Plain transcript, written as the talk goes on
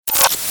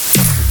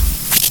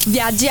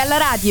Viaggi alla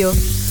radio.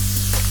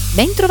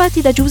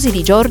 Bentrovati da Josie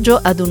Di Giorgio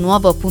ad un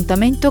nuovo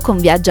appuntamento con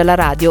Viaggi alla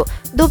radio,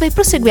 dove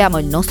proseguiamo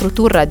il nostro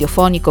tour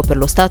radiofonico per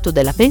lo stato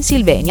della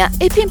Pennsylvania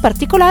e più in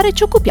particolare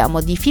ci occupiamo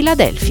di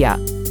Filadelfia.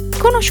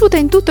 Conosciuta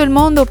in tutto il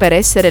mondo per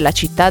essere la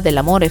città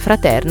dell'amore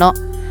fraterno,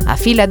 a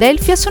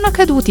Filadelfia sono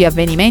accaduti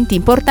avvenimenti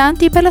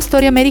importanti per la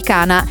storia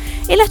americana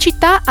e la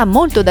città ha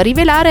molto da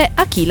rivelare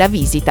a chi la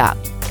visita.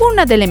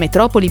 Una delle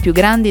metropoli più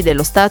grandi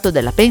dello stato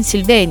della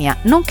Pennsylvania,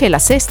 nonché la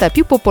sesta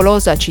più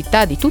popolosa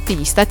città di tutti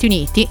gli Stati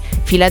Uniti,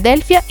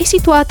 Filadelfia è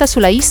situata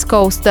sulla East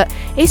Coast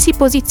e si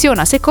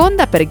posiziona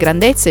seconda per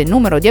grandezza e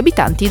numero di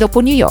abitanti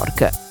dopo New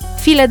York.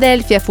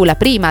 Filadelfia fu la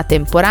prima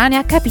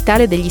temporanea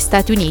capitale degli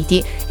Stati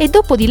Uniti e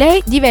dopo di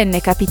lei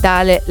divenne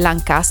capitale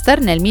Lancaster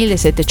nel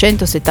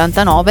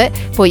 1779,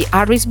 poi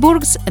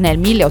Harrisburg nel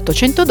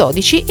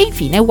 1812 e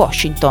infine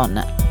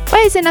Washington.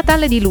 Paese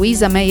natale di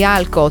Louisa May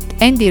Alcott,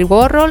 Andy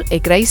Warhol e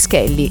Grace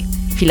Kelly.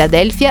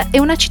 Filadelfia è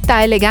una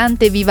città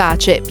elegante e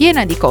vivace,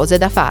 piena di cose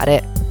da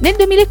fare. Nel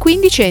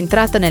 2015 è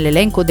entrata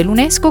nell'elenco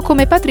dell'UNESCO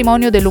come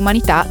patrimonio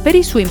dell'umanità per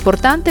il suo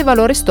importante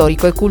valore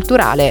storico e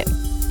culturale.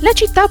 La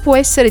città può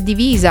essere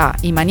divisa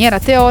in maniera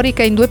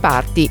teorica in due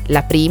parti.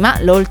 La prima,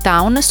 l'Old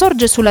Town,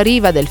 sorge sulla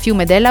riva del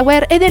fiume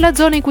Delaware ed è la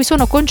zona in cui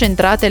sono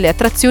concentrate le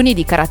attrazioni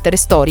di carattere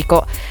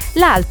storico.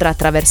 L'altra,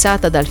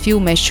 attraversata dal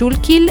fiume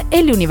Schuylkill,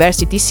 è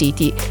l'University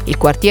City, il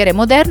quartiere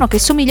moderno che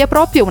somiglia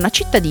proprio a una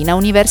cittadina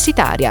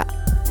universitaria.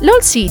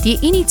 L'Old City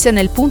inizia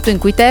nel punto in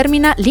cui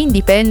termina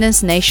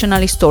l'Independence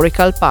National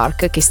Historical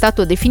Park, che è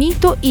stato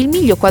definito il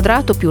miglio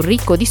quadrato più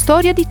ricco di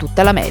storia di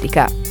tutta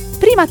l'America.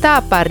 Prima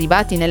tappa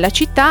arrivati nella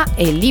città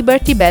è il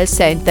Liberty Bell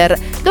Center,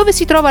 dove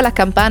si trova la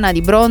campana di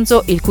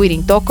bronzo il cui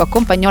rintocco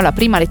accompagnò la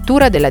prima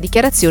lettura della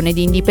dichiarazione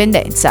di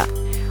indipendenza.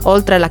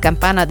 Oltre alla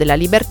campana della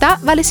libertà,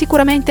 vale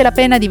sicuramente la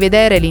pena di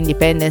vedere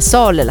l'Independence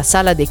Hall, la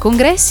sala dei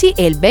congressi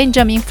e il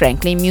Benjamin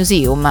Franklin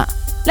Museum.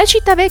 La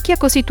città vecchia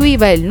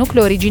costituiva il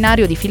nucleo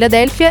originario di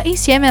Filadelfia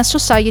insieme a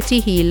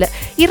Society Hill,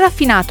 il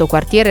raffinato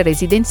quartiere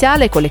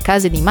residenziale con le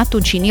case di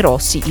mattoncini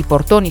rossi, i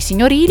portoni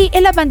signorili e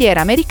la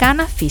bandiera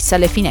americana fissa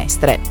alle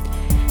finestre.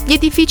 Gli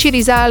edifici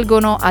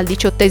risalgono al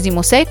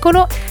XVIII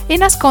secolo e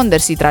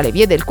nascondersi tra le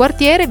vie del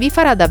quartiere vi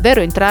farà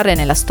davvero entrare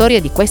nella storia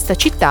di questa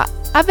città,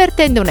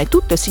 avvertendone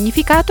tutto il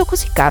significato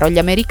così caro agli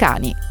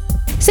americani.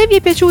 Se vi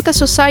è piaciuta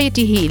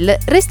Society Hill,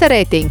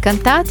 resterete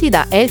incantati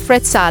da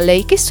Alfred's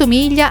Alley, che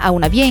somiglia a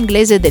una via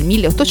inglese del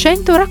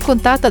 1800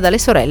 raccontata dalle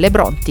sorelle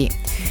Brontë.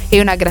 È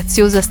una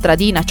graziosa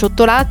stradina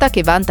ciottolata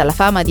che vanta la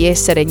fama di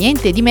essere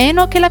niente di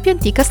meno che la più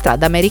antica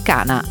strada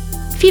americana.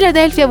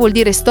 Filadelfia vuol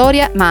dire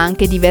storia ma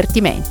anche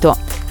divertimento.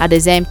 Ad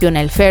esempio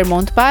nel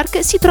Fairmount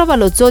Park si trova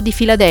lo Zoo di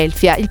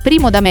Filadelfia, il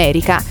primo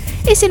d'America,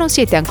 e se non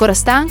siete ancora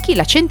stanchi,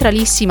 la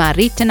centralissima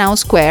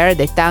Rittenhouse Square,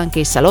 detta anche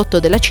il salotto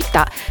della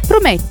città,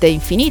 promette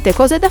infinite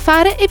cose da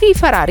fare e vi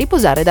farà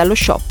riposare dallo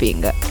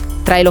shopping.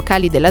 Tra i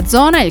locali della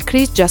zona il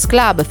Chris Jazz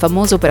Club,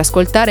 famoso per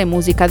ascoltare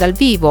musica dal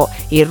vivo,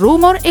 il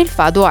Rumor e il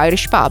Fado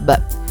Irish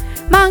Pub.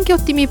 Ma anche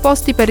ottimi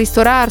posti per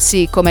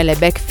ristorarsi, come le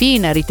Back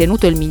Fin,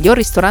 ritenuto il miglior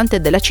ristorante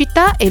della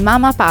città, e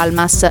Mama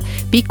Palmas,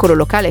 piccolo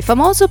locale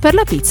famoso per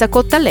la pizza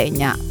cotta a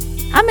legna.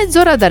 A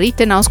mezz'ora da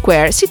Rittenhouse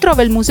Square si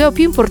trova il museo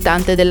più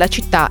importante della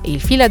città,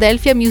 il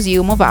Philadelphia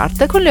Museum of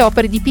Art, con le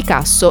opere di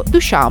Picasso,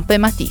 Duchamp e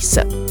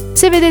Matisse.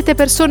 Se vedete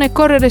persone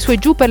correre su e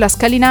giù per la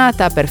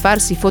scalinata per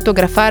farsi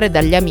fotografare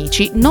dagli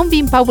amici, non vi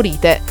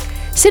impaurite.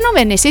 Se non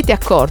ve ne siete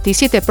accorti,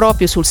 siete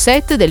proprio sul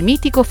set del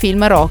mitico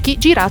film Rocky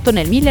girato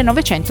nel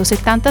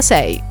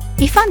 1976.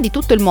 I fan di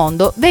tutto il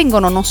mondo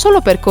vengono non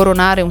solo per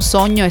coronare un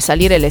sogno e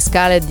salire le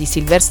scale di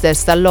Sylvester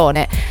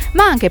Stallone,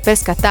 ma anche per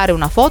scattare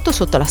una foto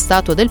sotto la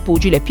statua del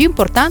pugile più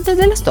importante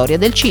della storia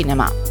del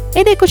cinema.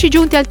 Ed eccoci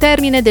giunti al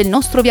termine del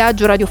nostro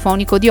viaggio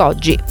radiofonico di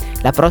oggi.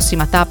 La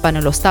prossima tappa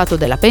nello stato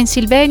della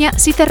Pennsylvania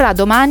si terrà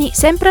domani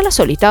sempre alla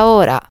solita ora.